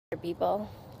People,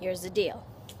 here's the deal.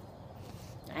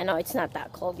 I know it's not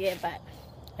that cold yet, but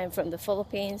I'm from the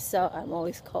Philippines, so I'm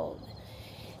always cold.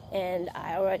 And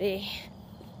I already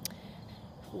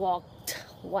walked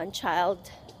one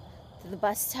child to the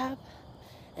bus stop,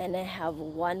 and I have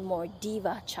one more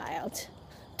diva child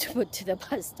to put to the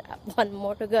bus stop. One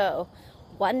more to go.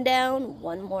 One down,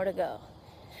 one more to go.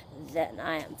 Then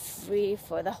I am free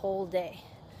for the whole day.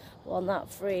 Well, not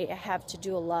free. I have to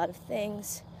do a lot of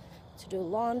things. To do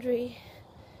laundry,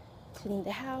 clean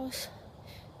the house,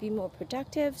 be more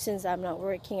productive since I'm not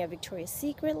working at Victoria's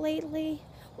Secret lately.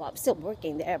 Well, I'm still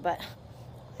working there, but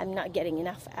I'm not getting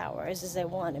enough hours as I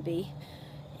want to be.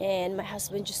 And my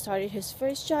husband just started his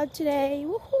first job today.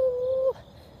 Woohoo!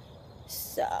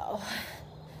 So,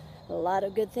 a lot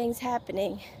of good things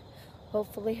happening.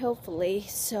 Hopefully.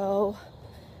 So,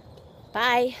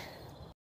 bye.